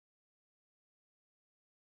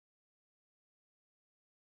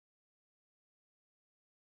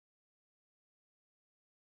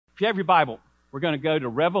If you have your Bible, we're going to go to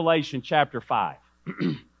Revelation chapter 5.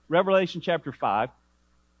 Revelation chapter 5,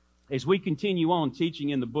 as we continue on teaching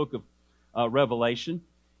in the book of Revelation.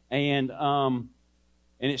 And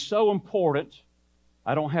it's so important.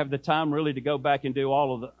 I don't have the time really to go back and do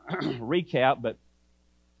all of the recap, but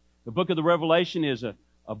the book of the Revelation is a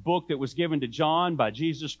book that was given to John by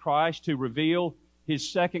Jesus Christ to reveal His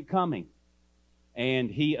second coming.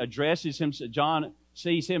 And he addresses him. John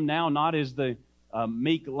sees Him now not as the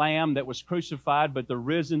meek lamb that was crucified, but the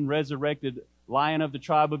risen, resurrected Lion of the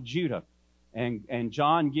tribe of Judah. And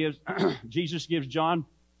Jesus gives John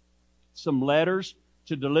some letters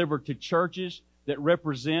to deliver to churches that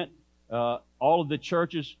represent all of the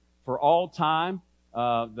churches for all time.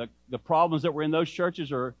 The problems that were in those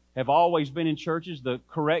churches have always been in churches. The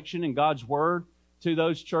correction in God's Word to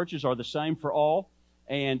those churches are the same for all.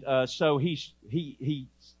 And so he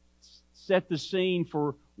set the scene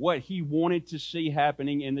for what He wanted to see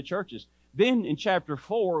happening in the churches. Then in chapter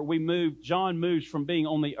 4, John moves from being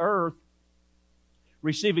on the earth,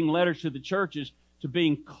 receiving letters to the churches, to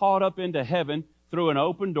being caught up into heaven through an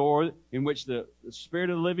open door in which the Spirit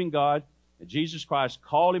of the living God, Jesus Christ,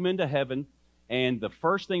 called Him into heaven. And the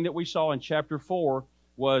first thing that we saw in chapter 4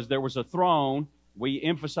 was there was a throne. We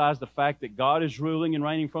emphasized the fact that God is ruling and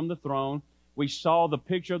reigning from the throne. We saw the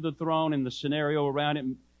picture of the throne, and the scenario around it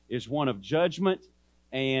is one of judgment,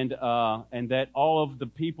 and that all of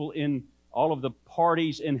the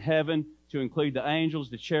parties in heaven, to include the angels,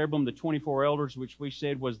 the cherubim, the 24 elders, which we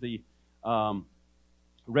said was the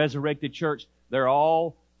resurrected church, they're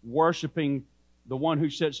all worshiping the one who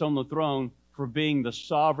sits on the throne for being the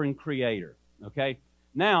sovereign creator. Okay?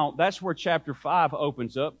 Now, that's where chapter 5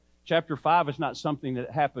 opens up. Chapter 5 is not something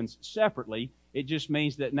that happens separately. It just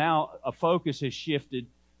means that now a focus has shifted.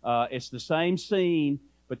 It's the same scene,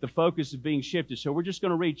 but the focus is being shifted. So we're just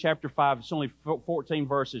going to read chapter 5. It's only 14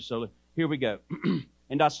 verses, so here we go.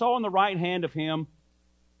 And I saw in the right hand of Him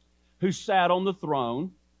who sat on the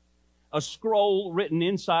throne a scroll written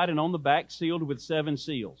inside and on the back, sealed with 7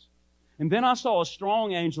 seals. And then I saw a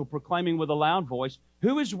strong angel proclaiming with a loud voice,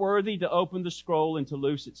 "Who is worthy to open the scroll and to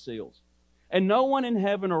loose its seals?" And no one in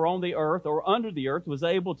heaven or on the earth or under the earth was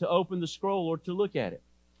able to open the scroll or to look at it.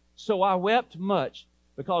 So I wept much,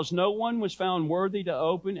 because no one was found worthy to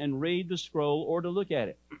open and read the scroll or to look at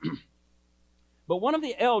it. But one of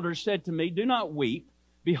the elders said to me, "Do not weep.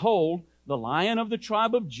 Behold, the Lion of the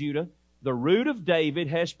tribe of Judah, the Root of David,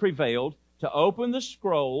 has prevailed to open the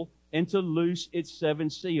scroll and to loose its 7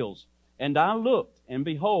 seals." And I looked, and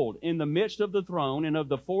behold, in the midst of the throne and of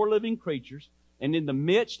the 4 living creatures, and in the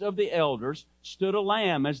midst of the elders, stood a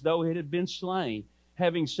lamb as though it had been slain,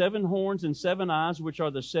 having 7 horns and 7 eyes, which are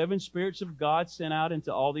the 7 spirits of God sent out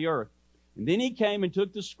into all the earth. And then He came and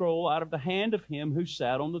took the scroll out of the hand of Him who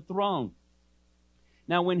sat on the throne.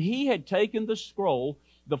 Now when He had taken the scroll,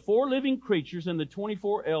 the 4 living creatures and the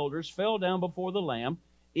 24 elders fell down before the Lamb,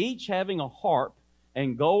 each having a harp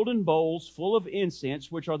and golden bowls full of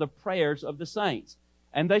incense, which are the prayers of the saints.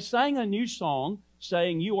 And they sang a new song,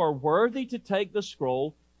 saying, "You are worthy to take the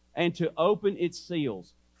scroll and to open its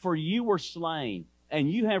seals. For you were slain, and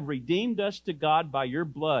you have redeemed us to God by your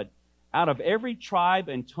blood out of every tribe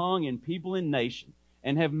and tongue and people and nation,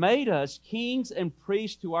 and have made us kings and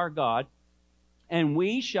priests to our God, and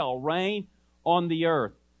we shall reign on the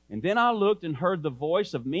earth." And then I looked and heard the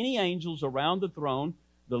voice of many angels around the throne,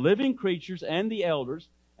 the living creatures and the elders,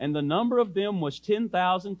 and the number of them was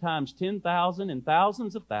 10,000 times 10,000 and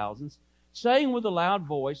thousands of thousands, saying with a loud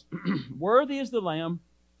voice, "Worthy is the Lamb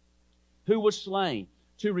who was slain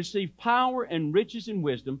to receive power and riches and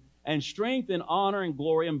wisdom and strength and honor and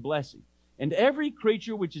glory and blessing." And every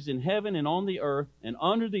creature which is in heaven and on the earth and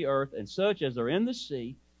under the earth and such as are in the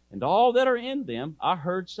sea and all that are in them, I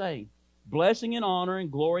heard saying, "Blessing and honor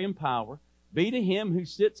and glory and power be to Him who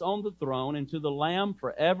sits on the throne and to the Lamb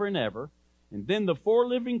forever and ever." And then the 4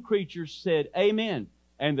 living creatures said, "Amen."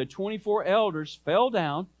 And the 24 elders fell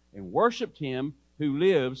down and worshiped Him who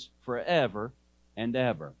lives forever and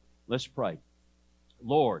ever. Let's pray.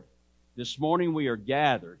 Lord, this morning we are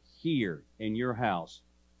gathered here in your house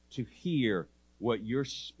to hear what your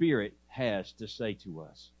Spirit has to say to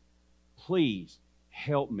us. Please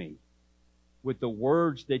help me with the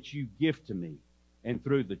words that you give to me and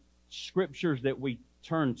through the scriptures that we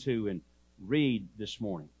turn to and read this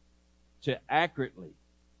morning to accurately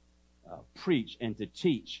preach and to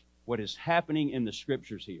teach what is happening in the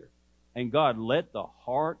scriptures here. And God, let the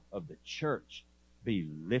heart of the church be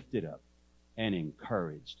lifted up and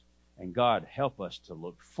encouraged. And God, help us to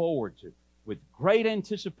look forward to, with great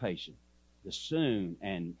anticipation, the soon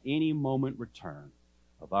and any moment return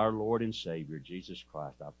of our Lord and Savior, Jesus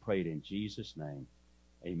Christ. I pray it in Jesus' name.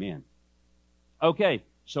 Amen. Okay,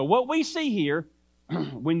 so what we see here,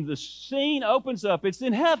 when the scene opens up, it's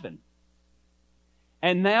in heaven.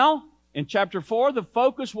 And now, in chapter 4, the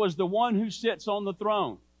focus was the one who sits on the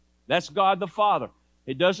throne. That's God the Father.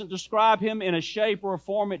 It doesn't describe Him in a shape or a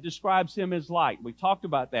form. It describes Him as light. We talked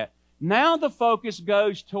about that. Now the focus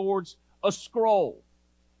goes towards a scroll.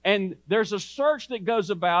 And there's a search that goes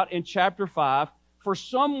about in chapter 5 for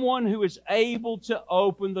someone who is able to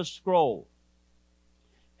open the scroll.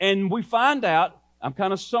 And we find out, I'm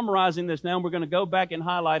kind of summarizing this now, and we're going to go back and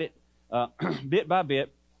highlight it bit by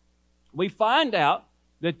bit. We find out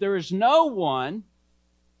that there is no one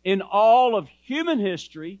in all of human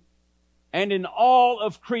history and in all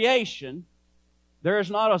of creation, there is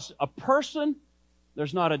not a person,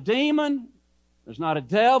 there's not a demon, there's not a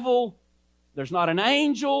devil, there's not an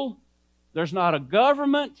angel, there's not a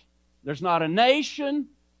government, there's not a nation,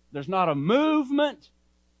 there's not a movement,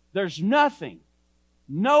 there's nothing.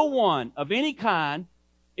 No one of any kind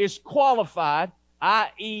is qualified,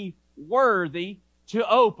 i.e. worthy, to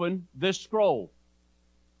open this scroll,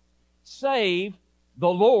 save the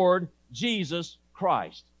Lord Jesus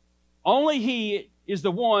Christ. Only He is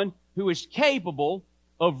the one who is capable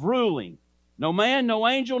of ruling. No man, no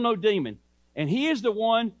angel, no demon. And He is the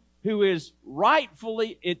one who is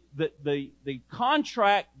rightfully, the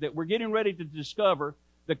contract that we're getting ready to discover,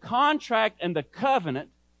 the contract and the covenant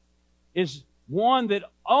is one that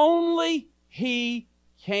only He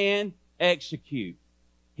can execute.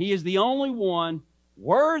 He is the only one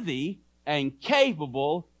worthy and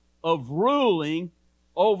capable of ruling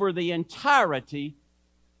over the entirety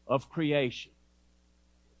of creation.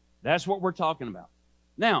 That's what we're talking about.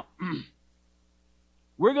 Now,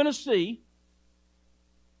 we're going to see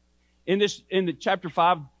in the chapter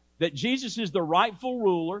 5 that Jesus is the rightful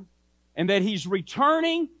ruler and that He's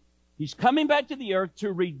returning, He's coming back to the earth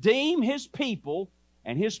to redeem His people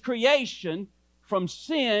and His creation from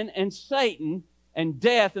sin and Satan and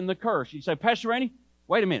death and the curse. You say, Pastor Randy,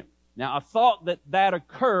 wait a minute. Now, I thought that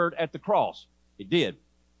occurred at the cross. It did.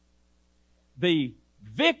 The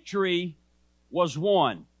victory was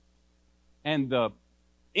won, and the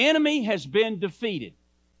enemy has been defeated.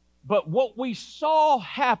 But what we saw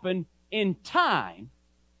happen in time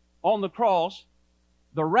on the cross,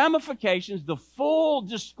 the ramifications, the full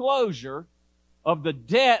disclosure of the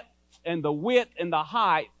depth and the width and the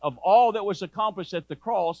height of all that was accomplished at the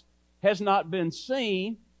cross has not been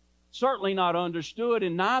seen, certainly not understood,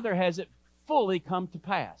 and neither has it fully come to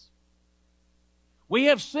pass. We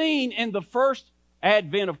have seen in the first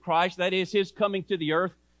advent of Christ, that is His coming to the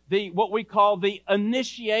earth, what we call the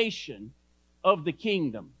initiation of the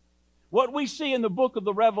kingdom. What we see in the book of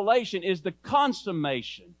the Revelation is the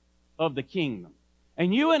consummation of the kingdom.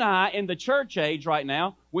 And you and I, in the church age right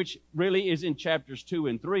now, which really is in chapters 2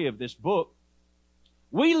 and 3 of this book,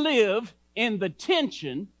 we live in the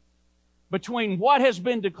tension between what has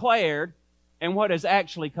been declared and what has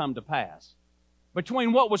actually come to pass,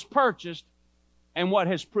 between what was purchased and what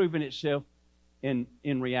has proven itself in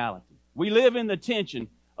reality. We live in the tension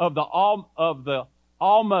of the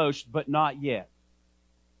almost but not yet.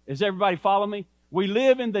 Does everybody follow me? We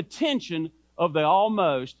live in the tension of the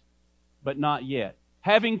almost but not yet,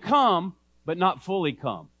 having come but not fully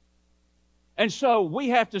come. And so we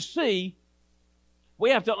have to see, we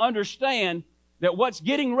have to understand that what's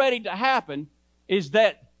getting ready to happen is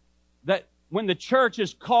that when the church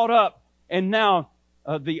is caught up and now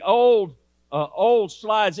the old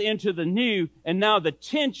slides into the new, and now the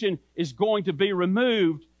tension is going to be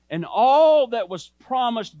removed, and all that was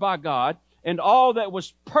promised by God and all that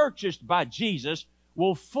was purchased by Jesus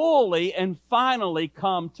will fully and finally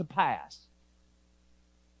come to pass.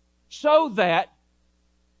 So that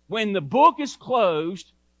when the book is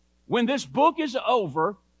closed, when this book is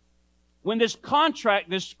over, when this contract,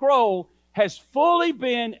 this scroll has fully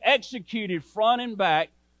been executed front and back,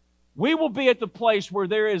 we will be at the place where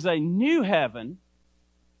there is a new heaven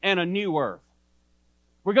and a new earth.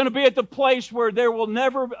 We're going to be at the place where there will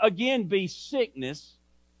never again be sickness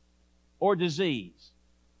or disease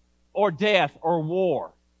or death or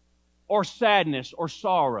war or sadness or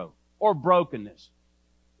sorrow or brokenness.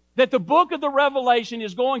 That the book of the Revelation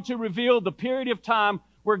is going to reveal the period of time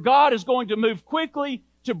where God is going to move quickly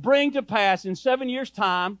to bring to pass in 7 years'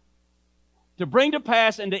 time, to bring to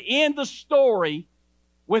pass and to end the story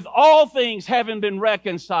with all things having been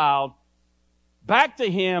reconciled back to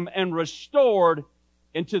Him and restored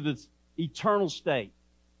into the eternal state.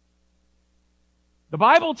 The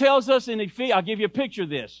Bible tells us in Ephesians, I'll give you a picture of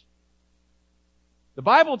this. The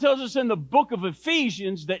Bible tells us in the book of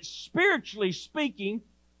Ephesians that spiritually speaking,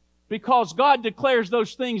 because God declares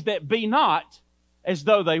those things that be not as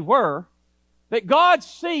though they were, That God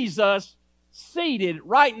sees us seated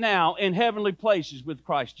right now in heavenly places with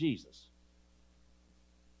Christ Jesus.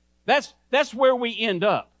 That's where we end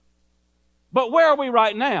up. But where are we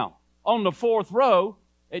right now? On the 4th row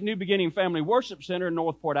at New Beginning Family Worship Center in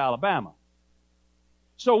Northport, Alabama.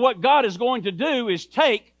 So what God is going to do is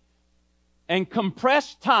take and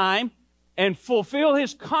compress time and fulfill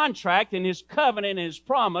His contract and His covenant and His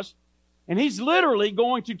promise. And He's literally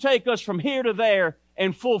going to take us from here to there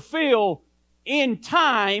and fulfill in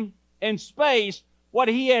time and space what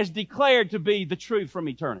He has declared to be the truth from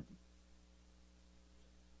eternity.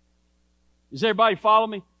 Does everybody follow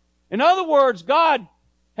me? In other words, God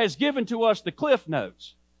has given to us the cliff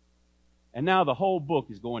notes. And now the whole book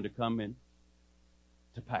is going to come in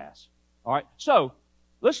to pass. All right, so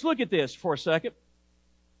let's look at this for a second.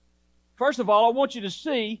 First of all, I want you to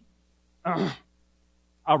see,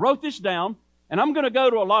 I wrote this down, and I'm going to go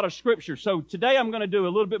to a lot of Scripture. So today I'm going to do a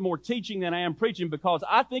little bit more teaching than I am preaching because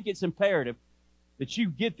I think it's imperative that you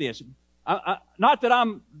get this. Not that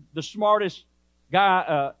I'm the smartest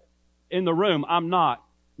guy in the room. I'm not.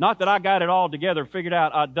 Not that I got it all together, figured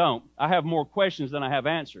out. I don't. I have more questions than I have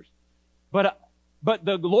answers. But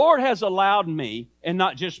the Lord has allowed me, and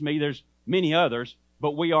not just me, there's many others,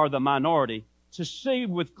 but we are the minority, to see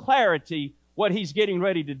with clarity what He's getting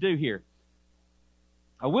ready to do here.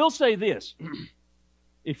 I will say this.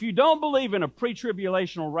 If you don't believe in a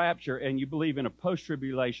pre-tribulational rapture and you believe in a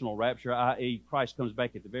post-tribulational rapture, i.e. Christ comes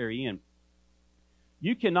back at the very end,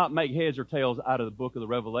 you cannot make heads or tails out of the book of the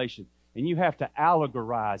Revelation. And you have to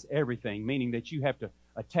allegorize everything, meaning that you have to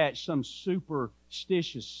attach some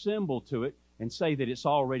superstitious symbol to it and say that it's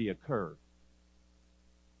already occurred.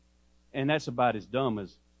 And that's about as dumb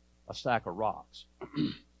as a sack of rocks.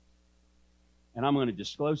 And I'm going to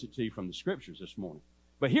disclose it to you from the Scriptures this morning.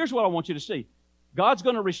 But here's what I want you to see. God's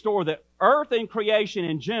going to restore the earth and creation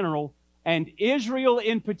in general, and Israel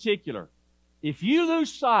in particular. If you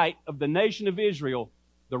lose sight of the nation of Israel,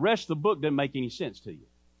 the rest of the book doesn't make any sense to you.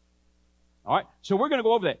 All right, so we're going to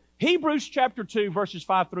go over that. Hebrews chapter 2, verses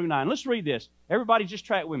 5 through 9. Let's read this. Everybody just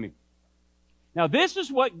track with me. Now, this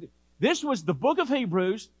was the book of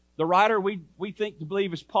Hebrews. The writer we think to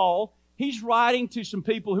believe is Paul. He's writing to some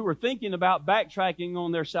people who are thinking about backtracking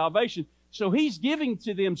on their salvation. So he's giving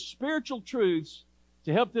to them spiritual truths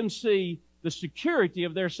to help them see the security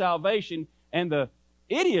of their salvation and the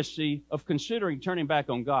idiocy of considering turning back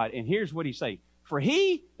on God. And here's what he says. For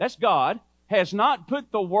He, that's God, has not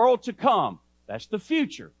put the world to come. That's the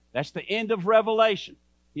future. That's the end of Revelation.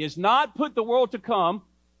 He has not put the world to come,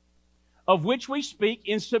 of which we speak,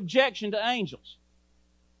 in subjection to angels.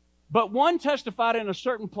 But one testified in a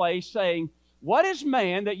certain place, saying, What is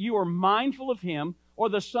man that you are mindful of him, or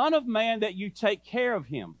the Son of Man that you take care of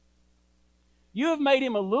him? You have made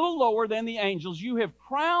him a little lower than the angels. You have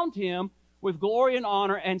crowned him with glory and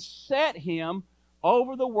honor and set him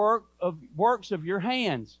over the works of your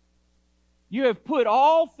hands. You have put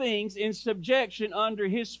all things in subjection under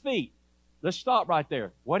His feet. Let's stop right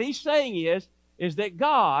there. What he's saying is that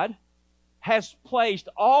God has placed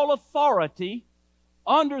all authority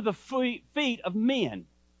under the feet of men.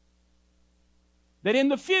 That in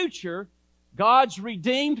the future, God's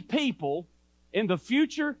redeemed people in the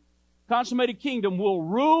future consummated kingdom will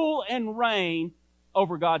rule and reign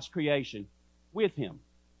over God's creation with Him.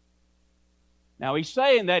 Now he's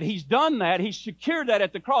saying that He's done that, He's secured that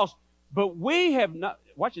at the cross, but we have not,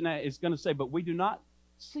 watching that, it's going to say, but we do not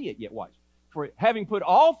see it yet. Watch. For having put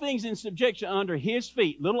all things in subjection under His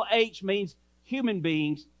feet, little h means human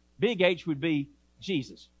beings, big H would be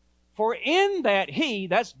Jesus. For in that He,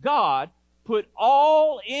 that's God, put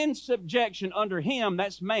all in subjection under Him,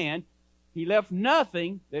 that's man, He left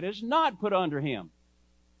nothing that is not put under Him.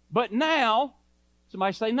 But now,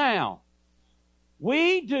 somebody say now,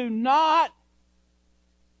 we do not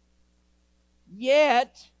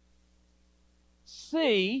yet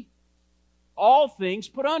see all things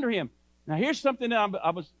put under Him. Now here's something that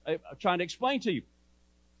I was trying to explain to you.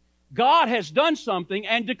 God has done something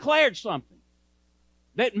and declared something.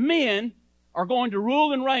 That men are going to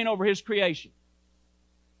rule and reign over His creation.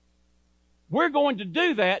 We're going to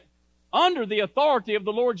do that under the authority of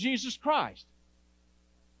the Lord Jesus Christ.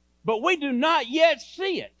 But we do not yet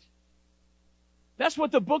see it. That's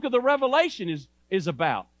what the book of the Revelation is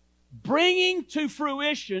about. Bringing to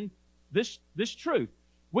fruition this truth.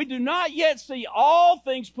 We do not yet see all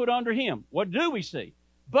things put under Him. What do we see?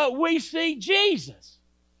 But we see Jesus,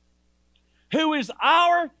 who is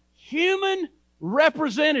our human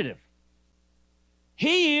representative.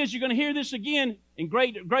 He is, you're going to hear this again in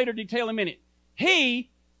greater detail in a minute. He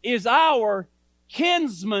is our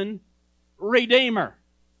kinsman redeemer.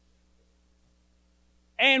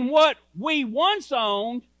 And what we once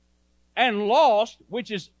owned and lost,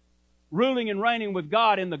 which is ruling and reigning with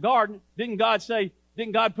God in the garden, didn't God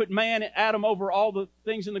put man, Adam, over all the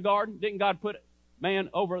things in the garden? Didn't God put man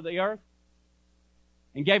over the earth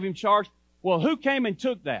and gave him charge? Well, who came and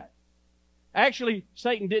took that? Actually,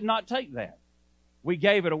 Satan did not take that. We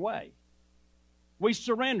gave it away. We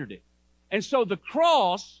surrendered it. And so the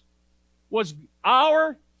cross was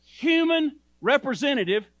our human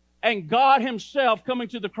representative and God Himself coming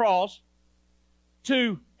to the cross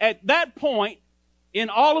to, at that point, in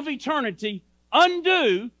all of eternity,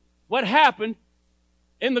 undo what happened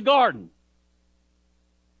in the garden.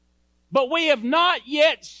 But we have not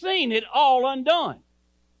yet seen it all undone.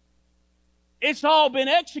 It's all been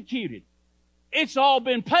executed. It's all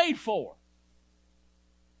been paid for.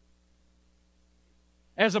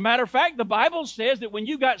 As a matter of fact, the Bible says that when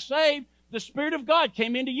you got saved, the Spirit of God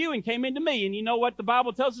came into you and came into me. And you know what the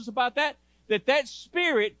Bible tells us about that? That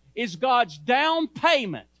Spirit is God's down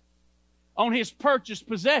payment on His purchased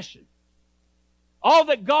possession. All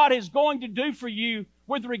that God is going to do for you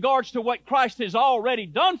with regards to what Christ has already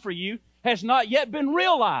done for you has not yet been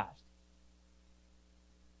realized.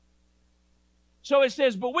 So it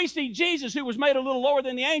says, but we see Jesus, who was made a little lower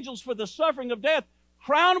than the angels for the suffering of death,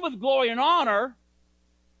 crowned with glory and honor,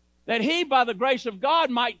 that He, by the grace of God,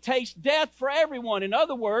 might taste death for everyone. In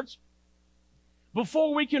other words,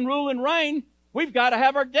 before we can rule and reign, we've got to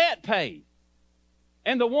have our debt paid.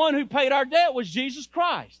 And the one who paid our debt was Jesus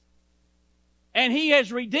Christ. And He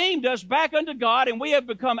has redeemed us back unto God, and we have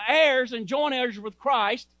become heirs and joint heirs with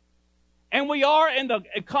Christ. And we are in the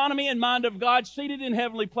economy and mind of God, seated in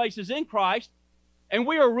heavenly places in Christ. And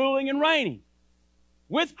we are ruling and reigning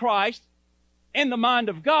with Christ in the mind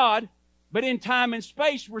of God, but in time and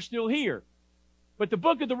space we're still here. But the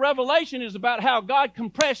book of the Revelation is about how God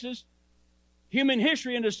compresses human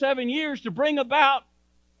history into 7 years to bring about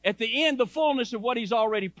at the end the fullness of what He's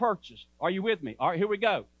already purchased. Are you with me? All right, here we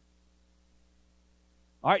go.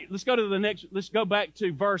 All right, let's go to the next. Let's go back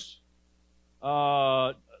to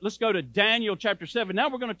let's go to Daniel chapter 7. Now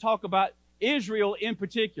we're going to talk about Israel in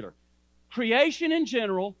particular. Creation in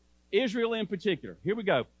general, Israel in particular. Here we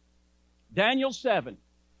go. Daniel 7.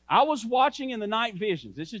 I was watching in the night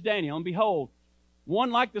visions. This is Daniel. And behold,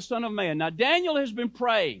 one like the Son of Man. Now Daniel has been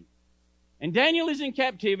praying. And Daniel is in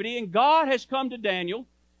captivity. And God has come to Daniel.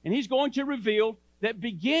 And He's going to reveal that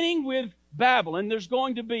beginning with Babylon, there's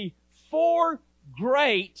going to be 5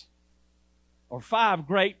 great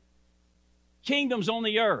kingdoms on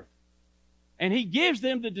the earth. And He gives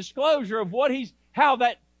them the disclosure of how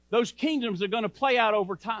those kingdoms are going to play out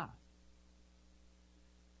over time.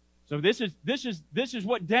 So this is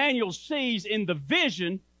what Daniel sees in the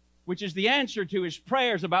vision, which is the answer to his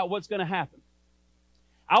prayers about what's going to happen.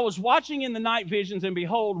 I was watching in the night visions, and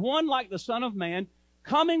behold, one like the Son of Man,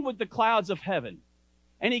 coming with the clouds of heaven.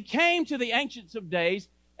 And He came to the Ancients of Days,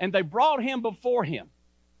 and they brought Him before Him.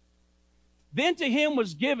 Then to Him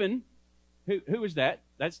was given, who is that?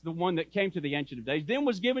 That's the one that came to the Ancient of Days. Then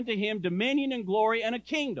was given to Him dominion and glory and a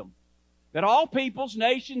kingdom, that all peoples,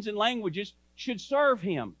 nations, and languages should serve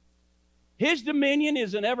Him. His dominion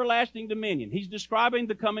is an everlasting dominion. He's describing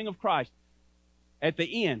the coming of Christ at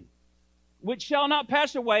the end, which shall not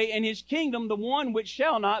pass away, and His kingdom the one which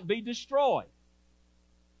shall not be destroyed.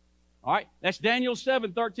 All right, that's Daniel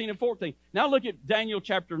 7, 13 and 14. Now look at Daniel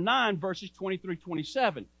chapter 9, verses 20 through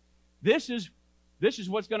 27. This is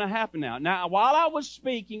what's going to happen now. Now, while I was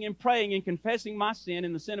speaking and praying and confessing my sin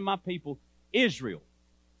and the sin of my people, Israel.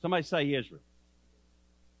 Somebody say Israel.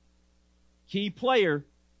 Key player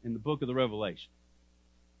in the book of the Revelation.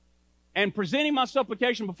 And presenting my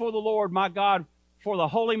supplication before the Lord my God for the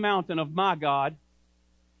holy mountain of my God.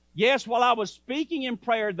 Yes, while I was speaking in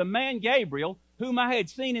prayer, the man Gabriel, whom I had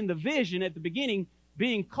seen in the vision at the beginning,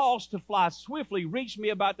 being caused to fly swiftly, reached me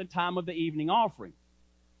about the time of the evening offering.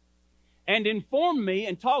 And informed me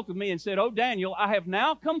and talked with me and said, "O Daniel, I have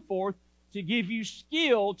now come forth to give you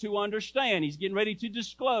skill to understand." He's getting ready to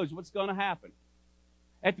disclose what's going to happen.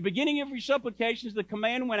 At the beginning of your supplications, the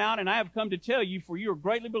command went out, and I have come to tell you, for you are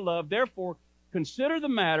greatly beloved. Therefore, consider the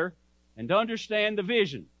matter and understand the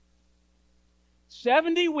vision.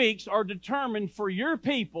 70 weeks are determined for your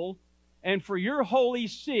people and for your holy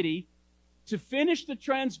city to finish the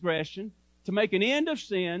transgression, to make an end of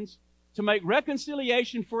sins, to make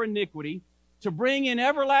reconciliation for iniquity, to bring in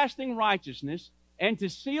everlasting righteousness, and to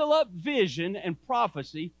seal up vision and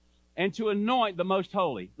prophecy, and to anoint the most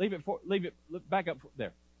holy. Back up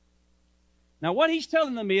there. Now what he's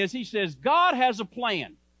telling them is, he says, God has a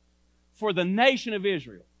plan for the nation of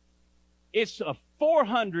Israel. It's a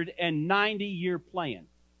 490-year plan.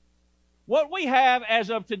 What we have as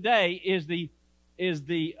of today is the is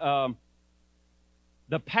the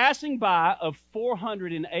passing by of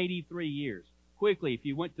 483 years. Quickly, if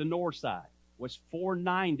you went to the north side, what's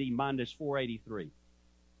 490 minus 483?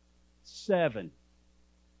 7.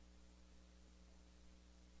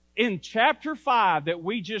 In chapter 5 that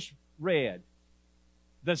we just read,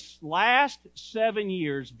 the last 7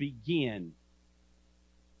 years begin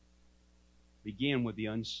with the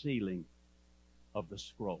unsealing of the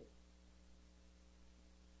scroll.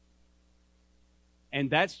 And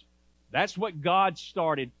that's what God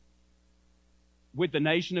started with the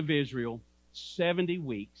nation of Israel, 70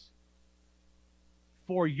 weeks.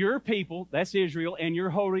 For your people, that's Israel, and your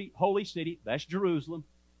holy city, that's Jerusalem,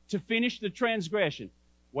 to finish the transgression.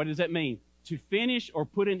 What does that mean? To finish or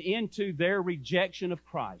put an end to their rejection of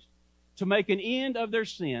Christ. To make an end of their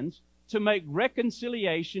sins. To make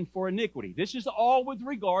reconciliation for iniquity. This is all with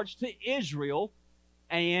regards to Israel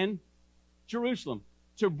and Jerusalem.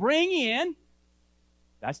 To bring in,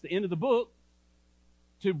 that's the end of the book,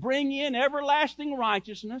 to bring in everlasting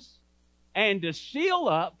righteousness and to seal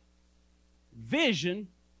up vision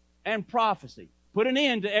and prophecy. Put an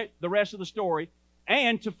end to the rest of the story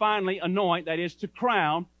and to finally anoint, that is to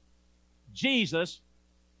crown, Jesus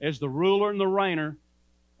as the ruler and the reigner,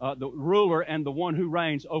 the ruler and the one who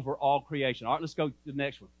reigns over all creation. All right, let's go to the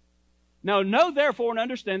next one. Now, know therefore and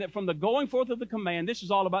understand that from the going forth of the command, this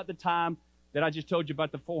is all about the time that I just told you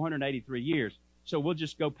about, the 483 years. So we'll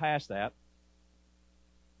just go past that.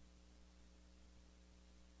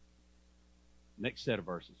 Next set of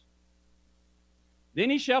verses. Then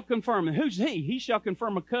he shall confirm, and who's he? He shall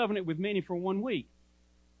confirm a covenant with many for 1 week.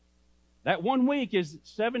 That 1 week is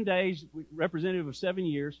 7 days, representative of 7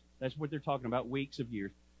 years. That's what they're talking about, weeks of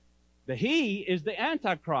years. The he is the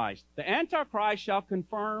Antichrist. The Antichrist shall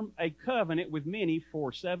confirm a covenant with many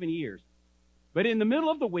for 7 years. But in the middle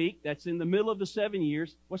of the week, that's in the middle of the 7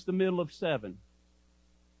 years, what's the middle of 7?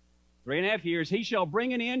 3.5 years, he shall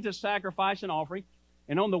bring an end to sacrifice and offering,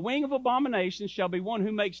 and on the wing of abomination shall be one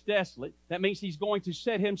who makes desolate. That means he's going to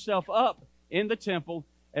set himself up in the temple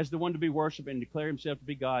as the one to be worshipped and declare himself to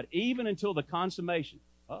be God, even until the consummation.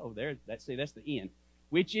 That's the end,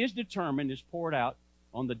 which is determined, is poured out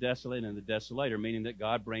on the desolate and the desolator, meaning that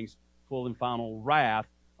God brings full and final wrath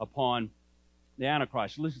upon the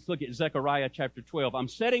Antichrist. Let's look at Zechariah chapter 12. I'm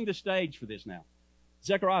setting the stage for this now.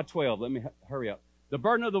 Zechariah 12, let me hurry up. The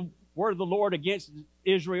burden of the word of the Lord against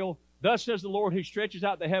Israel. Thus says the Lord, who stretches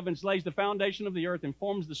out the heavens, lays the foundation of the earth, and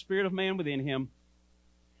forms the spirit of man within him.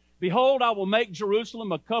 Behold, I will make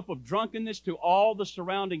Jerusalem a cup of drunkenness to all the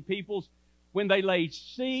surrounding peoples when they lay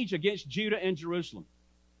siege against Judah and Jerusalem.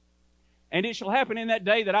 And it shall happen in that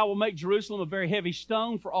day that I will make Jerusalem a very heavy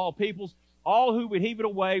stone for all peoples. All who would heave it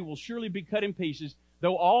away will surely be cut in pieces,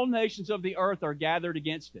 though all nations of the earth are gathered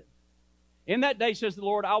against it. In that day, says the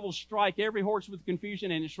Lord, I will strike every horse with confusion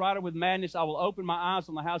and its rider with madness. I will open my eyes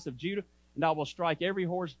on the house of Judah, and I will strike every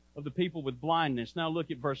horse of the people with blindness. Now look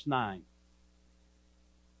at verse 9.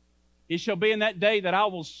 It shall be in that day that I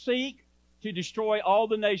will seek to destroy all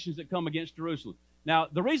the nations that come against Jerusalem. Now,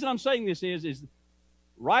 the reason I'm saying this is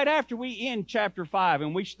right after we end chapter 5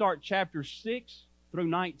 and we start chapter 6 through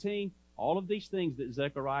 19, all of these things that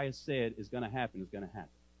Zechariah said is going to happen.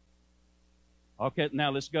 Okay, now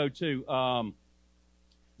let's go to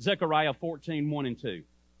Zechariah 14, 1 and 2.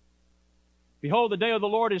 Behold, the day of the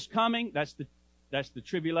Lord is coming. That's the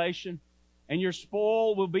tribulation. And your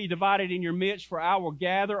spoil will be divided in your midst, for I will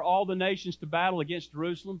gather all the nations to battle against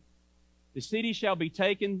Jerusalem. The city shall be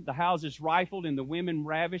taken, the houses rifled, and the women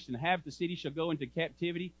ravished, and half the city shall go into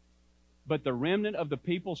captivity. But the remnant of the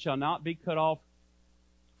people shall not be cut off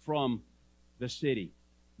from the city.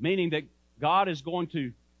 Meaning that God is going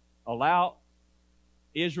to allow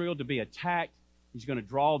Israel to be attacked. He's going to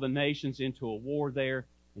draw the nations into a war there,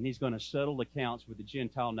 and he's going to settle accounts with the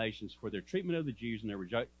Gentile nations for their treatment of the Jews and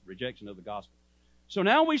their rejection of the gospel. So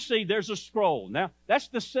now we see there's a scroll. Now, that's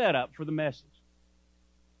the setup for the message.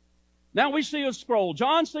 Now we see a scroll.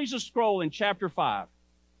 John sees a scroll in chapter 5.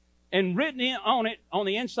 And written on it, on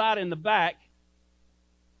the inside and the back,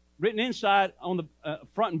 written inside on the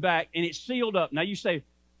front and back, and it's sealed up. Now you say,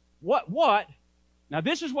 what? Now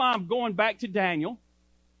this is why I'm going back to Daniel.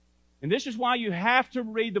 And this is why you have to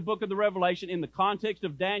read the book of the Revelation in the context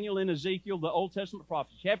of Daniel and Ezekiel, the Old Testament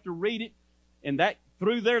prophets. You have to read it in that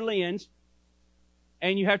through their lens,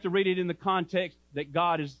 and you have to read it in the context that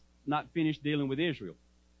God is not finished dealing with Israel.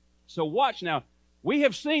 So watch now. We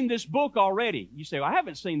have seen this book already. You say, well, I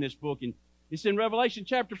haven't seen this book. It's in Revelation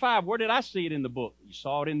chapter 5. Where did I see it in the book? You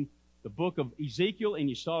saw it in the book of Ezekiel, and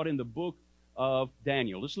you saw it in the book of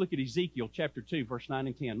Daniel. Let's look at Ezekiel chapter 2, verse 9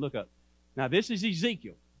 and 10. Look up. Now, this is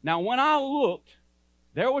Ezekiel. Now, when I looked,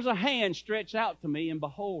 There was a hand stretched out to me, and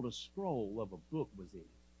behold, a scroll of a book was in it.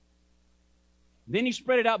 Then he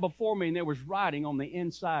spread it out before me, and there was writing on the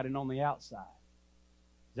inside and on the outside.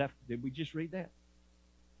 Did we just read that?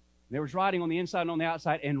 There was writing on the inside and on the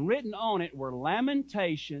outside, and written on it were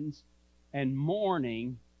lamentations and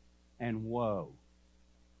mourning and woe.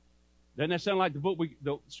 Doesn't that sound like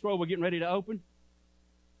the scroll we're getting ready to open?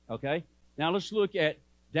 Okay. Now let's look at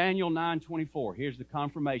Daniel 9:24. Here's the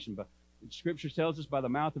confirmation. But Scripture tells us, by the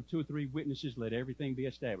mouth of 2 or 3 witnesses, let everything be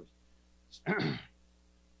established.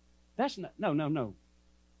 That's not, no.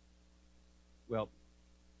 Well,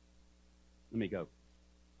 let me go.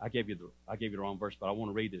 I gave you the wrong verse, but I want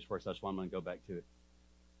to read this first. That's why I'm going to go back to it.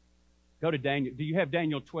 Go to Daniel. Do you have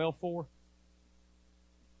Daniel 12:4?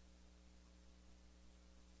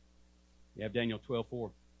 You have Daniel 12:4.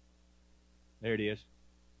 There it is.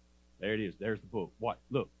 There it is. There's the book. What?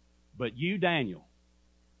 Look. But you, Daniel,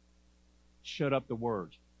 shut up the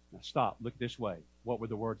words. Now stop. Look this way. What were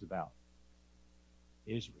the words about?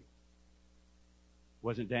 Israel.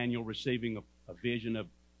 Wasn't Daniel receiving a vision of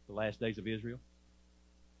the last days of Israel?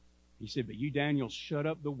 He said, but you, Daniel, shut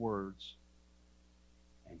up the words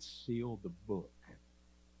and seal the book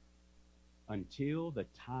until the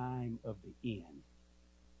time of the end.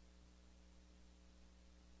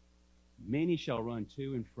 Many shall run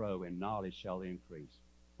to and fro, and knowledge shall increase.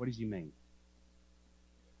 What does he mean?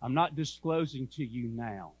 I'm not disclosing to you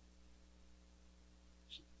now.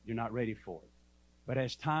 You're not ready for it. But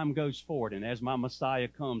as time goes forward, and as my Messiah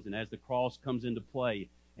comes, and as the cross comes into play,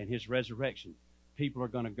 and his resurrection, people are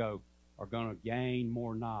going to gain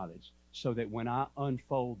more knowledge, so that when I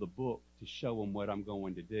unfold the book to show them what I'm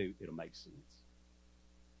going to do, it'll make sense.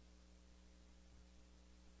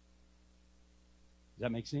 Does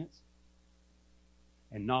that make sense?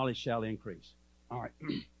 And knowledge shall increase. All right.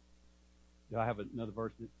 Do I have another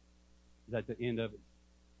verse? Is that the end of it?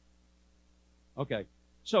 Okay.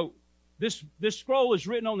 So this scroll is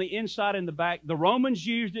written on the inside and the back. The Romans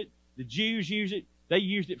used it. The Jews used it. They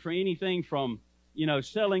used it for anything from,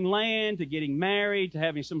 selling land to getting married to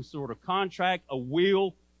having some sort of contract, a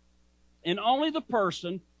will. And only the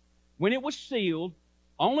person, when it was sealed,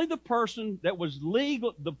 only the person that was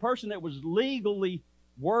legally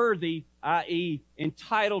worthy, i.e.,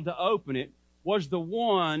 entitled to open it, was the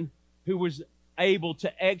one who was able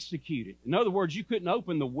to execute it. In other words, you couldn't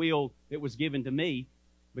open the will that was given to me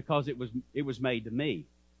because it was made to me.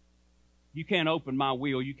 You can't open my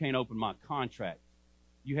will. You can't open my contract.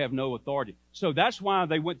 You have no authority. So that's why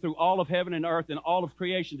they went through all of heaven and earth and all of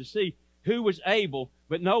creation to see who was able,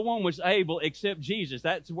 but no one was able except Jesus.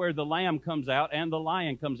 That's where the Lamb comes out and the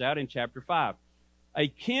Lion comes out in chapter 5. A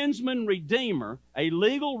kinsman redeemer, a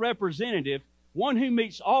legal representative, one who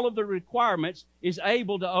meets all of the requirements, is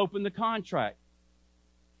able to open the contract.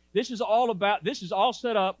 This is all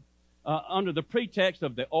set up under the pretext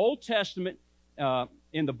of the Old Testament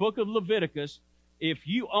in the book of Leviticus. If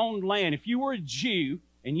you owned land, if you were a Jew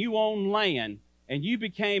and you owned land and you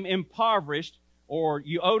became impoverished or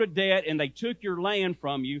you owed a debt and they took your land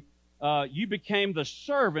from you, you became the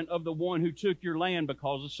servant of the one who took your land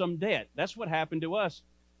because of some debt. That's what happened to us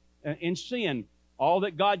in sin. All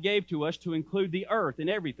that God gave to us, to include the earth and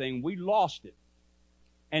everything, we lost it.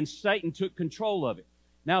 And Satan took control of it.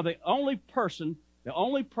 Now, the only person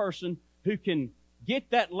who can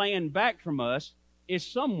get that land back from us is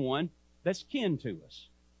someone that's kin to us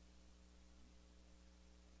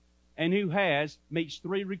and who meets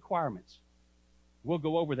 3 requirements. We'll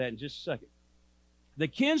go over that in just a second. The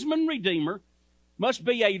kinsman redeemer must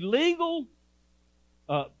be a legal,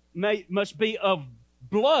 must be of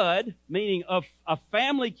blood, meaning of a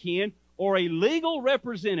family kin, or a legal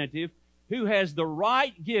representative who has the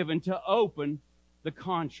right given to open the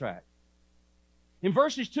contract. In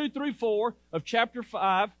verses 2 through 4 of chapter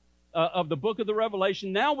 5 of the book of the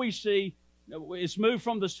Revelation, now we see it's moved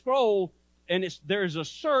from the scroll, and there's a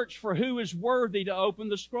search for who is worthy to open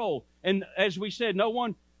the scroll. And as we said, no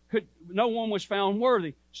one was found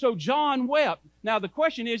worthy. So John wept. Now the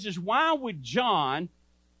question is why would John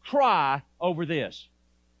cry over this?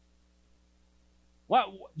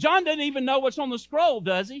 Well, John doesn't even know what's on the scroll,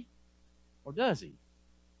 does he? Or does he?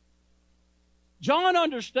 John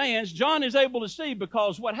understands. John is able to see,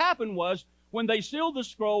 because what happened was when they sealed the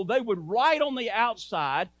scroll, they would write on the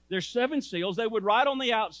outside, there's 7 seals, they would write on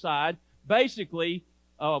the outside basically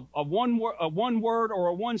a one word or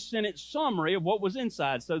a 1-sentence summary of what was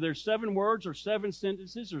inside. So there's 7 words or 7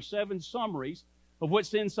 sentences or 7 summaries of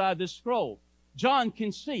what's inside this scroll. John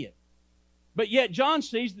can see it. But yet John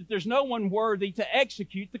sees that there's no one worthy to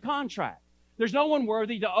execute the contract. There's no one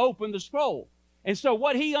worthy to open the scroll. And so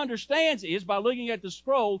what he understands is, by looking at the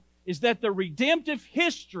scroll, is that the redemptive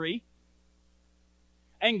history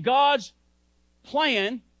and God's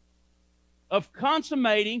plan of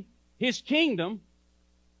consummating His kingdom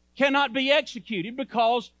cannot be executed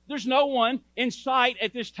because there's no one in sight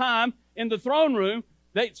at this time in the throne room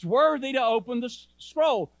that's worthy to open the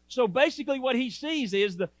scroll. So basically what he sees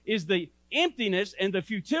is the emptiness and the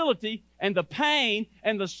futility and the pain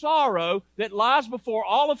and the sorrow that lies before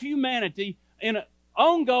all of humanity in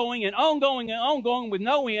ongoing and ongoing and ongoing with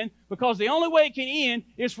no end, because the only way it can end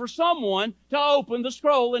is for someone to open the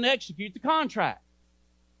scroll and execute the contract.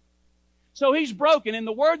 So he's broken, and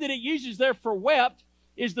the word that it uses there for wept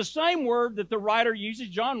is the same word that the writer uses,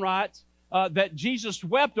 John writes, that Jesus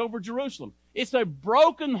wept over Jerusalem. It's a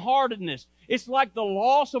brokenheartedness. It's like the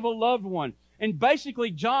loss of a loved one. And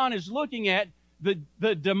basically, John is looking at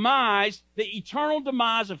the demise, the eternal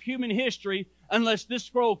demise of human history unless this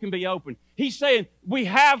scroll can be opened. He's saying we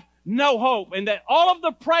have no hope, and that all of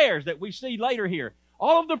the prayers that we see later here,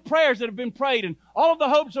 all of the prayers that have been prayed and all of the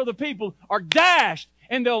hopes of the people are dashed,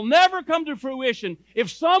 and they'll never come to fruition if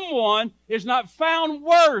someone is not found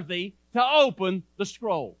worthy to open the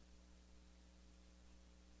scroll.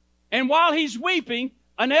 And while he's weeping,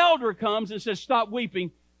 an elder comes and says, "Stop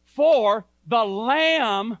weeping, for the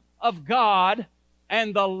Lamb of God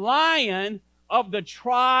and the Lion of the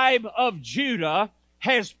tribe of Judah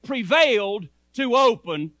has prevailed to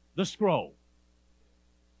open the scroll."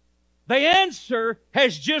 The answer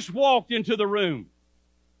has just walked into the room.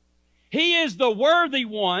 He is the worthy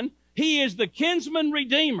one. He is the kinsman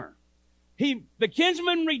redeemer. The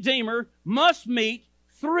kinsman redeemer must meet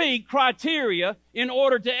 3 criteria in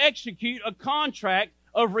order to execute a contract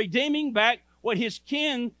of redeeming back what his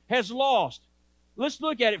kin has lost. Let's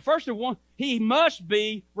look at it. First of all, he must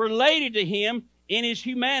be related to him in his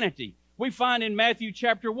humanity. We find in Matthew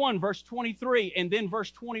chapter 1, verse 23, and then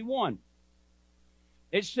verse 21.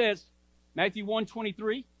 It says, Matthew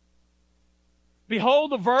 1:23,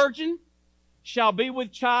 "Behold, the virgin shall be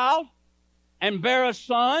with child and bear a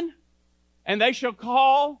son, and they shall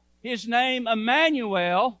call his name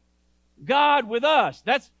Emmanuel, God with us."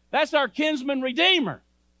 That's our kinsman redeemer.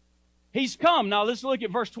 He's come. Now let's look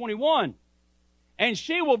at verse 21. "And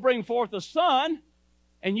she will bring forth a son,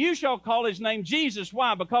 and you shall call his name Jesus."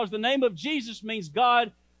 Why? Because the name of Jesus means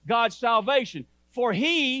God's salvation. "For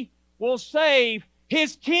he will save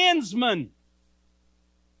his kinsmen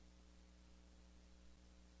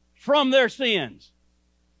from their sins."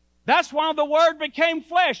 That's why the Word became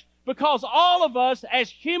flesh, because all of us as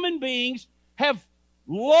human beings have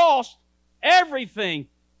lost everything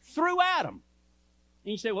through Adam.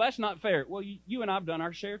 And you say, "Well, that's not fair." Well, you and I have done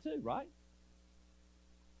our share too, right?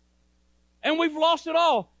 And we've lost it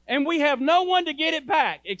all. And we have no one to get it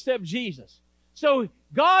back except Jesus. So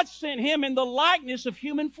God sent Him in the likeness of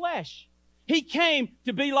human flesh. He came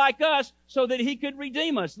to be like us so that He could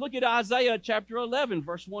redeem us. Look at Isaiah chapter 11,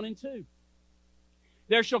 verse 1 and 2.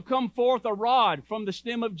 "There shall come forth a rod from the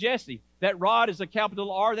stem of Jesse." That rod is a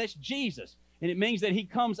capital R. That's Jesus. And it means that He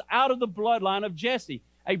comes out of the bloodline of Jesse.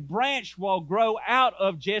 A branch will grow out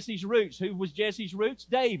of Jesse's roots. Who was Jesse's roots?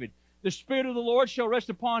 David. "The Spirit of the Lord shall rest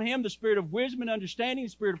upon him, the Spirit of wisdom and understanding, the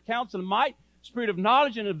Spirit of counsel and might, the Spirit of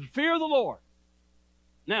knowledge and of the fear of the Lord."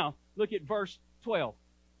 Now, look at verse 12.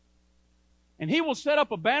 "And he will set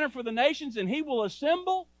up a banner for the nations, and he will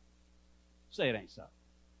assemble," say it ain't so,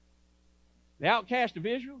 "the outcast of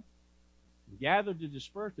Israel, and gather the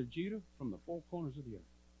dispersed of Judah from the four corners of the earth."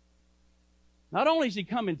 Not only is He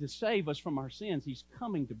coming to save us from our sins, He's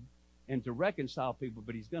coming to reconcile people,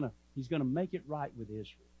 but He's gonna make it right with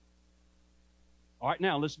Israel. All right,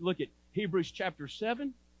 now let's look at Hebrews chapter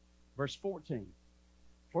 7, verse 14.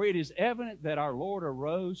 "For it is evident that our Lord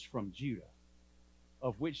arose from Judah,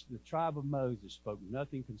 of which the tribe of Moses spoke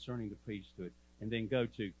nothing concerning the priesthood." And then go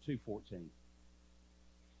to 2:14.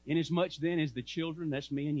 "Inasmuch then as the children,"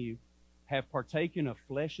 that's me and you, "have partaken of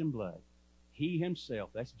flesh and blood, He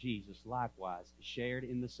Himself," that's Jesus, "likewise shared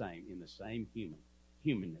in the same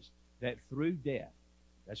humanness, that through death,"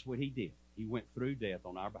 that's what He did. He went through death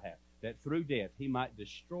on our behalf. "That through death He might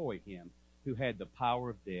destroy him who had the power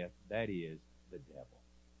of death, that is, the devil."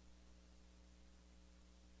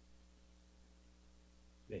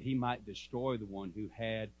 That He might destroy the one who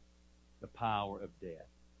had the power of death.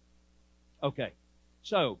 Okay,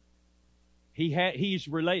 so He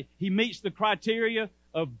meets the criteria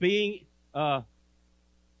of being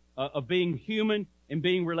human and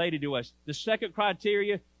being related to us. The second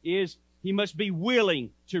criteria is He must be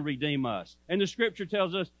willing to redeem us. And the Scripture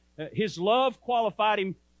tells us His love qualified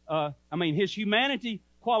Him, His humanity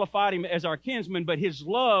qualified Him as our kinsman, but His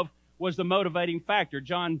love was the motivating factor.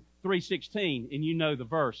 John 3:16, and you know the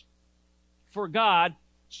verse. "For God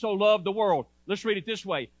so loved the world. Let's read it this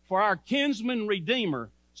way. For our kinsman Redeemer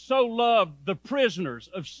so loved the prisoners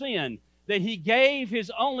of sin that he gave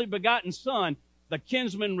his only begotten Son, the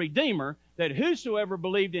kinsman Redeemer, that whosoever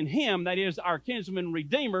believed in him, that is, our kinsman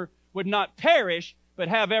Redeemer, would not perish, but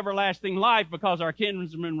have everlasting life, because our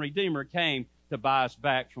kinsman Redeemer came to buy us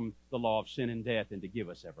back from the law of sin and death and to give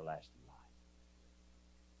us everlasting life.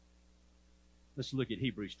 Let's look at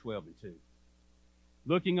Hebrews 12 and 2.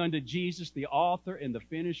 Looking unto Jesus, the author and the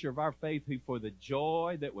finisher of our faith, who for the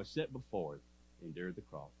joy that was set before him endured the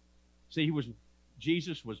cross. See,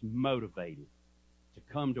 Jesus was motivated to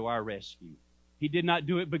come to our rescue. He did not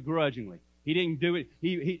do it begrudgingly. He didn't do it.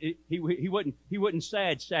 He wasn't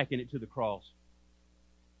sad sacking it to the cross.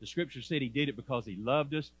 The Scripture said he did it because he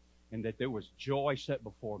loved us and that there was joy set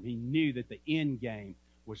before him. He knew that the end game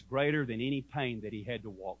was greater than any pain that he had to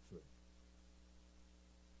walk through.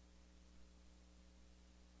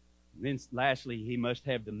 And then lastly, he must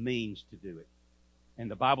have the means to do it. And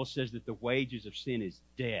the Bible says that the wages of sin is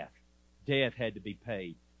death. Death had to be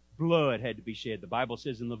paid. Blood had to be shed. The Bible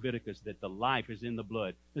says in Leviticus that the life is in the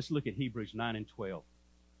blood. Let's look at Hebrews 9 and 12.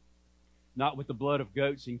 Not with the blood of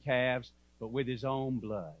goats and calves, but with his own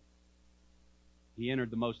blood. He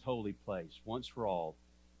entered the most holy place once for all,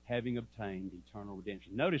 having obtained eternal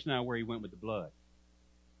redemption. Notice now where he went with the blood.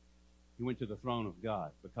 He went to the throne of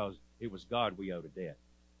God, because it was God we owed a debt.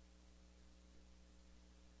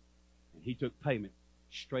 And he took payment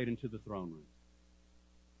straight into the throne room.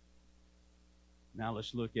 Now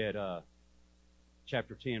let's look at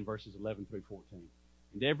chapter 10, verses 11 through 14.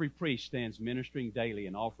 And every priest stands ministering daily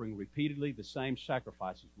and offering repeatedly the same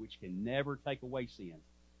sacrifices, which can never take away sins.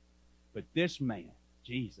 But this man,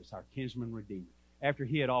 Jesus, our kinsman redeemer, after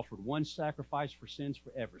he had offered one sacrifice for sins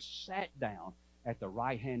forever, sat down at the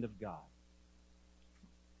right hand of God.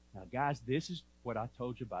 Now, guys, this is what I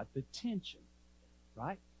told you about the tension,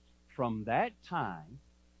 right? From that time,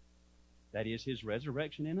 that is his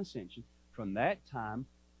resurrection and ascension, from that time,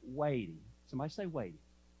 waiting. Somebody say waiting.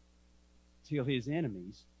 Till his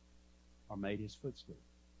enemies are made his footstool.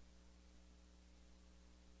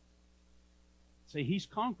 See, he's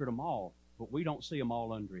conquered them all, but we don't see them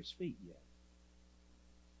all under his feet yet.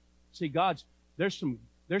 See, there's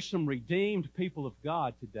some redeemed people of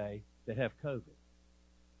God today that have COVID.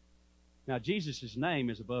 Now, Jesus' name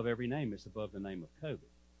is above every name. It's above the name of COVID.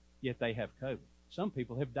 Yet they have COVID. Some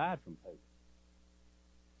people have died from COVID.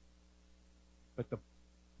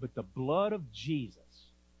 But the blood of Jesus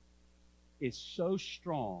is so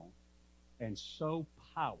strong and so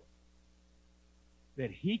powerful that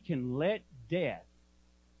he can let death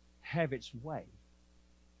have its way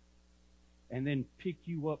and then pick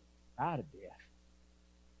you up out of death,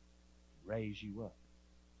 raise you up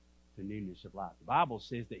to newness of life. The Bible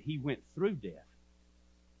says that he went through death.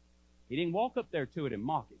 He didn't walk up there to it and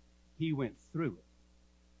mock it. He went through it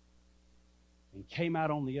and came out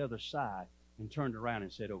on the other side and turned around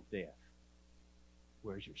and said, "Oh, death,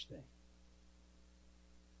 where's your sting?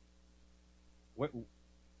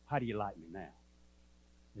 How do you like me now?"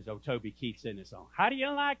 As old Toby Keith said in the song, "How do you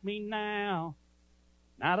like me now?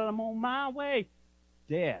 Now that I'm on my way."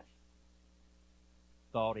 Death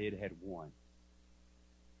thought it had won.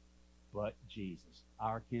 But Jesus,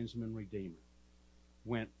 our kinsman redeemer,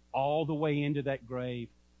 went all the way into that grave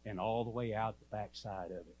and all the way out the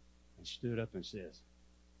backside of it and stood up and says,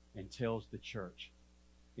 and tells the church,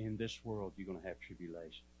 in this world you're going to have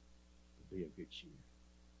tribulation, but be of good cheer.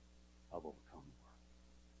 I've overcome the world.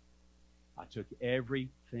 I took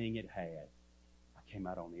everything it had. I came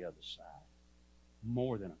out on the other side,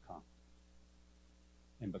 more than a conqueror.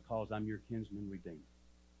 And because I'm your kinsman redeemer,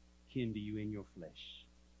 kin to you in your flesh,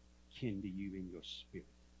 kin to you in your spirit,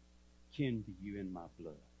 kin to you in my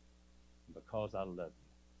blood, and because I love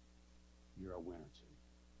you, you're a winner too.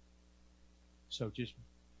 So just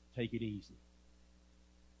take it easy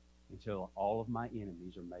until all of my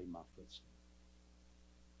enemies are made my footstool.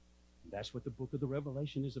 And that's what the book of the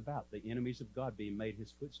Revelation is about, the enemies of God being made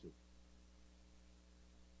his footstool.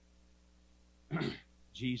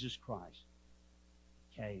 Jesus Christ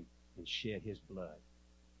came and shed his blood.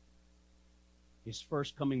 His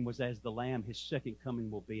first coming was as the lamb. His second coming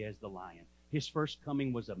will be as the lion. His first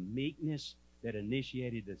coming was a meekness that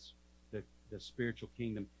initiated the spiritual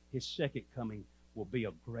kingdom. His second coming will be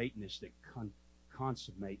a greatness that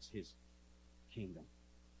consummates his kingdom.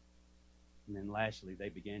 And then lastly, they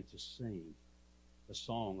began to sing the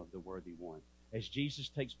song of the worthy one. As Jesus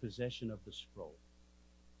takes possession of the scroll,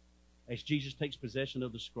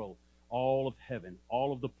 all of heaven,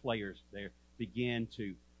 all of the players there began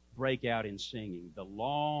to break out in singing. The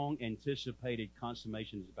long-anticipated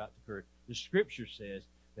consummation is about to occur. The Scripture says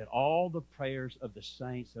that all the prayers of the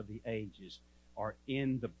saints of the ages are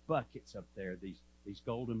in the buckets up there, these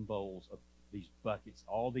golden bowls of these buckets.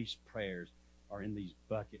 All these prayers are in these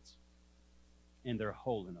buckets, and they're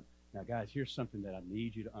holding them. Now, guys, here's something that I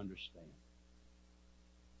need you to understand.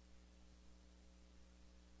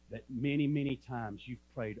 That many, many times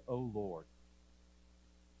you've prayed, "Oh, Lord,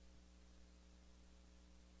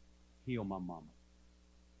 heal my mama.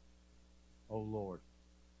 Oh, Lord,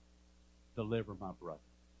 deliver my brother.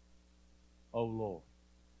 Oh, Lord,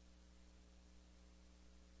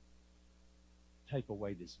 take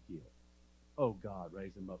away this guilt. Oh, God,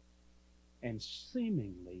 raise them up." And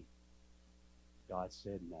seemingly, God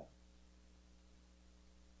said no.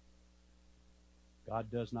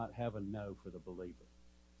 God does not have a no for the believer.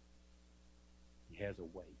 He has a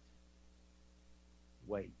wait.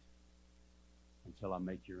 Wait until I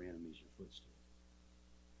make your enemies your footstool.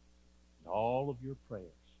 And all of your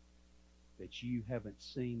prayers that you haven't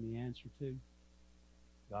seen the answer to,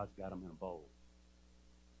 God's got them in a bowl.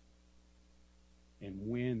 And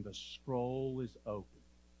when the scroll is open,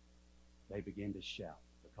 they begin to shout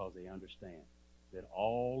because they understand that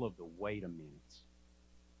all of the wait a minutes,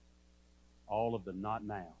 all of the not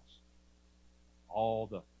nows, all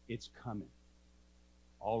the it's coming,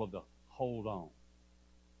 all of the hold on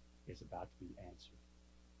is about to be answered.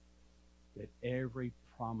 That every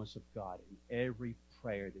promise of God and every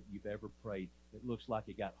prayer that you've ever prayed that looks like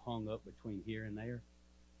it got hung up between here and there,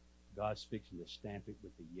 God's fixing to stamp it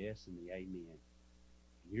with the yes and the amen.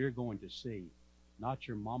 You're going to see not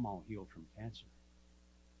your mama healed from cancer.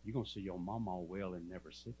 You're going to see your mama well and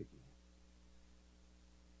never sick again.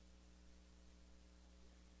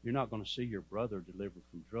 You're not going to see your brother delivered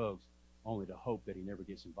from drugs only to hope that he never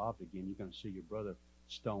gets involved again. You're going to see your brother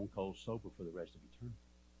stone cold sober for the rest of eternity.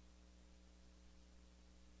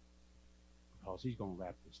 Because he's going to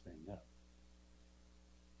wrap this thing up.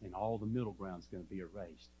 And all the middle ground is going to be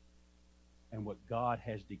erased. And what God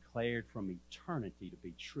has declared from eternity to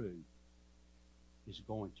be true is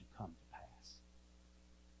going to come to pass.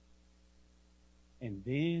 And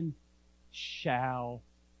then shall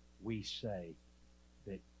we say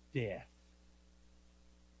that death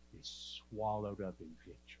is swallowed up in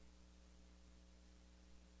victory.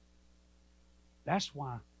 That's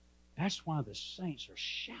why the saints are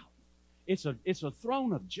shouting. It's a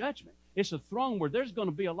throne of judgment. It's a throne where there's going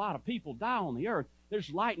to be a lot of people die on the earth. There's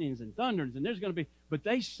lightnings and thunders, and there's going to be, but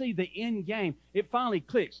they see the end game. It finally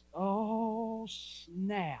clicks. Oh,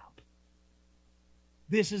 snap.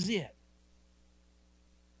 This is it.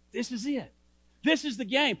 This is it. This is the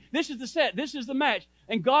game. This is the set. This is the match.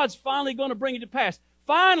 And God's finally going to bring it to pass.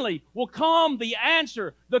 Finally will come the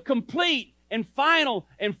answer, the complete and final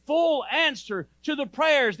and full answer to the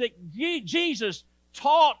prayers that Jesus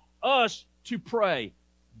taught us to pray.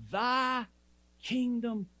 Thy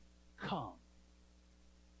kingdom come.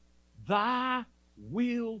 Thy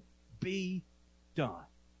will be done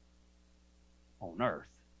on earth.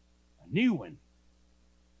 A new one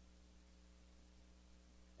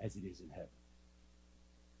as it is in heaven.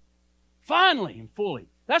 Finally and fully.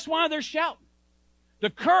 That's why they're shouting. The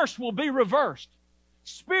curse will be reversed.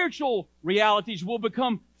 Spiritual realities will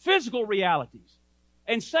become physical realities.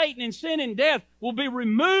 And Satan and sin and death will be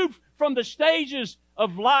removed from the stages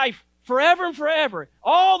of life forever and forever.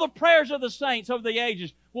 All the prayers of the saints of the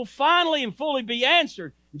ages will finally and fully be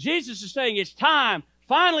answered. Jesus is saying it's time.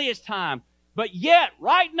 Finally it's time. But yet,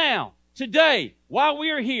 right now, today, while we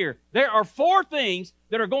are here, there are 4 things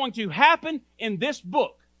that are going to happen in this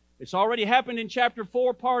book. It's already happened in chapter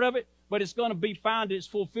 4, part of it, but it's going to be found its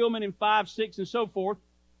fulfillment in 5, 6, and so forth.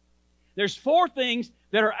 There's 4 things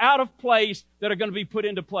that are out of place that are going to be put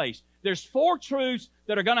into place. There's 4 truths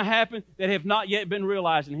that are going to happen that have not yet been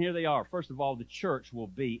realized, and here they are. First of all, the church will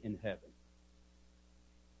be in heaven.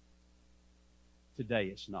 Today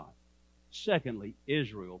it's not. Secondly,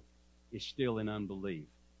 Israel is still in unbelief.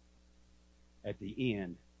 At the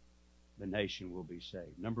end, the nation will be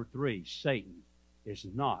saved. Number 3, Satan is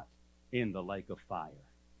not in the lake of fire.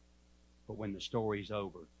 But when the story's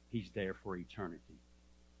over, he's there for eternity.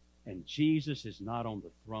 And Jesus is not on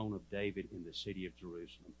the throne of David in the city of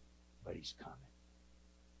Jerusalem, but he's coming.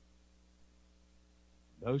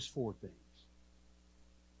 Those 4 things.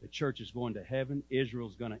 The church is going to heaven.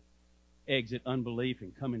 Israel's going to exit unbelief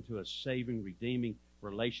and come into a saving, redeeming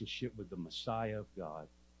relationship with the Messiah of God.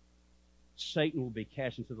 Satan will be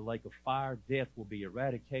cast into the lake of fire. Death will be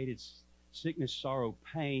eradicated. Sickness, sorrow,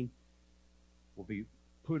 pain will be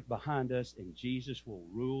put behind us, and Jesus will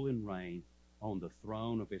rule and reign on the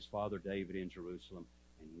throne of his father David in Jerusalem,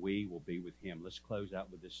 and we will be with him. Let's close out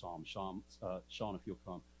with this psalm. Sean, if you'll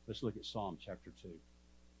come. Let's look at Psalm chapter 2.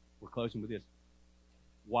 We're closing with this.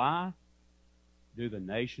 Why do the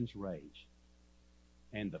nations rage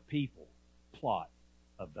and the people plot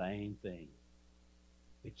a vain thing?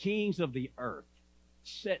 The kings of the earth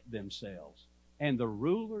set themselves, and the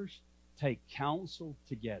rulers take counsel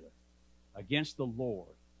together against the Lord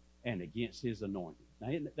and against His anointed.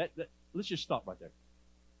 Now, let's just stop right there.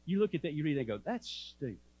 You look at that, you read that, and go, that's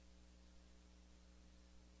stupid.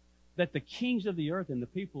 That the kings of the earth and the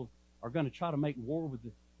people are going to try to make war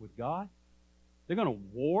with God? They're going to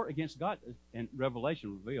war against God? And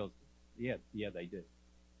Revelation reveals, yeah, they do.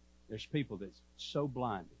 There's people that's so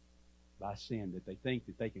blinded by sin that they think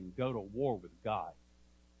that they can go to war with God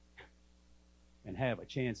and have a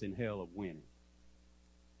chance in hell of winning,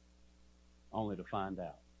 only to find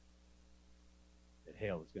out that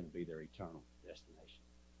hell is going to be their eternal destination.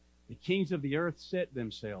 The kings of the earth set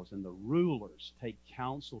themselves, and the rulers take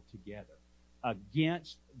counsel together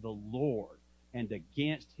against the Lord and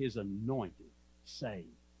against His anointed, saying,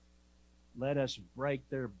 let us break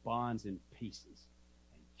their bonds in pieces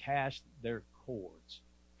and cast their cords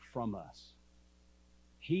from us.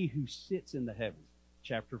 He who sits in the heavens,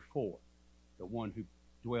 chapter 4, the one who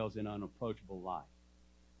dwells in unapproachable light,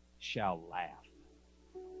 shall laugh.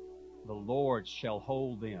 The Lord shall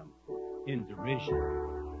hold them in derision.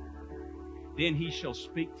 Then He shall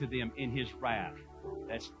speak to them in His wrath.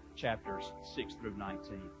 That's chapters 6 through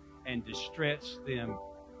 19. And distress them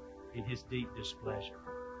in His deep displeasure.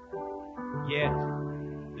 Yet,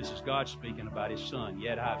 this is God speaking about His Son,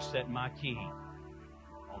 yet I have set my King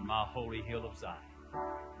on my holy hill of Zion.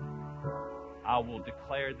 I will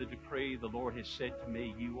declare the decree. The Lord has said to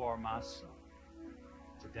me, you are my Son.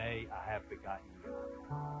 Today I have begotten you.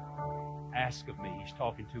 Ask of me. He's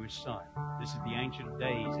talking to His Son. This is the Ancient of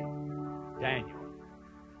Days in Daniel.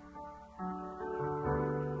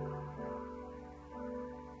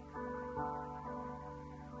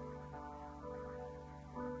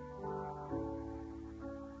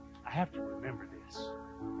 I have to remember this.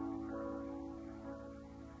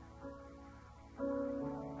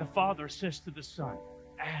 The Father says to the Son,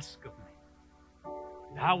 ask of me,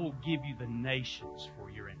 and I will give you the nations for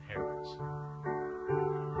your inheritance,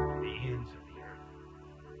 and the ends of the earth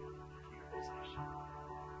for your possession.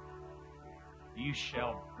 You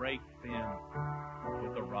shall break them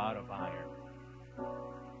with a rod of iron.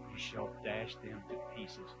 You shall dash them to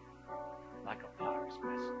pieces like a potter's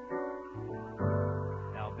vessel.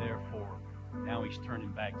 Now therefore, now He's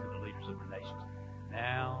turning back to the leaders of the nations.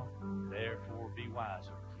 Now therefore be wise,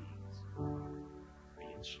 O kings. Be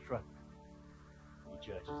instructed, ye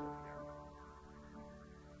judges of the earth.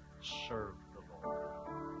 Serve the Lord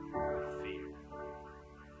with fear.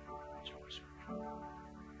 Rejoice with joy.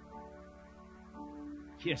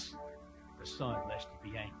 Kiss the Son, lest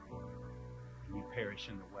He be angry, and you perish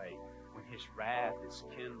in the way, when His wrath is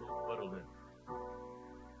kindled but a little.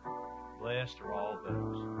 Blessed are all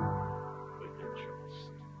those who put their trust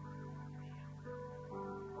in Him.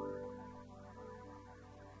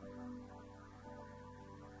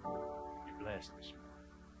 You're blessed this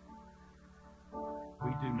morning.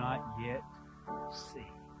 We do not yet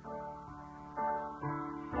see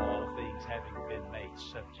all things having been made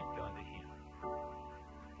subject unto Him.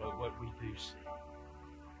 But what we do see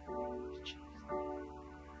is Jesus.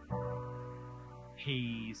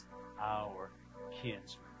 He's our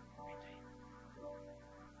kinsman redeemer.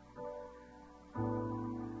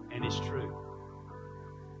 And it's true.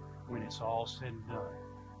 When it's all said and done,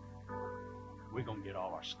 we're going to get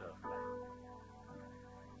all our stuff back.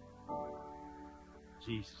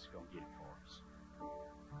 Jesus is going to get it for us.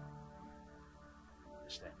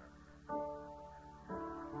 Let's stand up.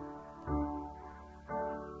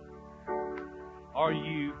 Are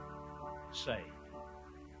you saved?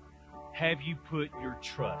 Have you put your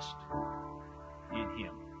trust in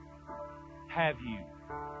Him? Have you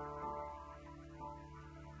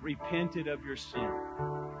repented of your sin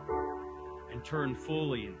and turned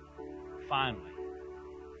fully and finally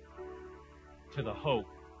to the hope,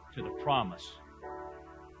 to the promise,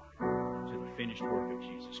 to the finished work of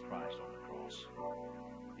Jesus Christ on the cross?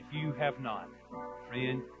 If you have not,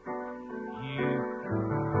 friend, you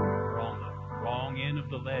are on the wrong end of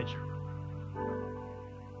the ledger.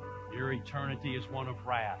 Your eternity is one of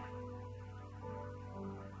wrath.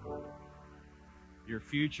 Your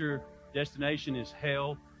future destination is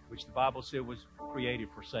hell, which the Bible said was created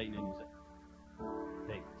for Satan and his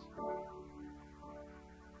demons.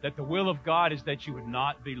 That the will of God is that you would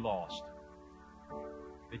not be lost,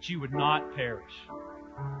 that you would not perish.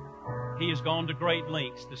 He has gone to great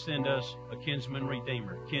lengths to send us a kinsman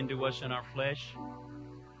redeemer, kin to us in our flesh,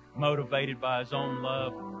 motivated by His own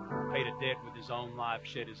love, paid a debt with His own life,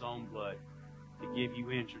 shed His own blood to give you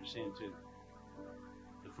entrance into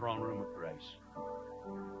throne room of grace.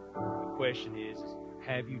 The question is,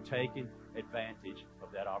 have you taken advantage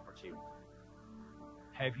of that opportunity?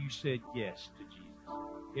 Have you said yes to Jesus?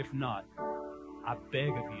 If not, I beg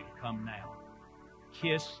of you to come now.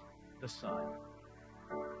 Kiss the Son,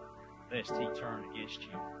 lest he turn against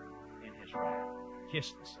you in his wrath.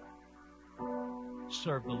 Kiss the Son.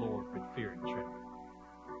 Serve the Lord with fear and trembling.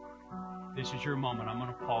 This is your moment. I'm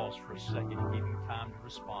going to pause for a second and give you time to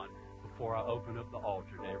respond before I open up the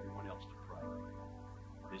altar to everyone else to pray.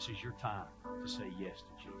 This is your time to say yes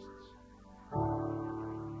to Jesus.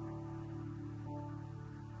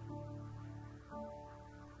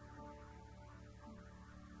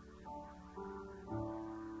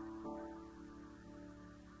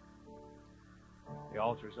 The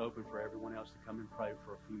altar is open for everyone else to come and pray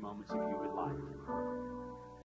for a few moments if you would like.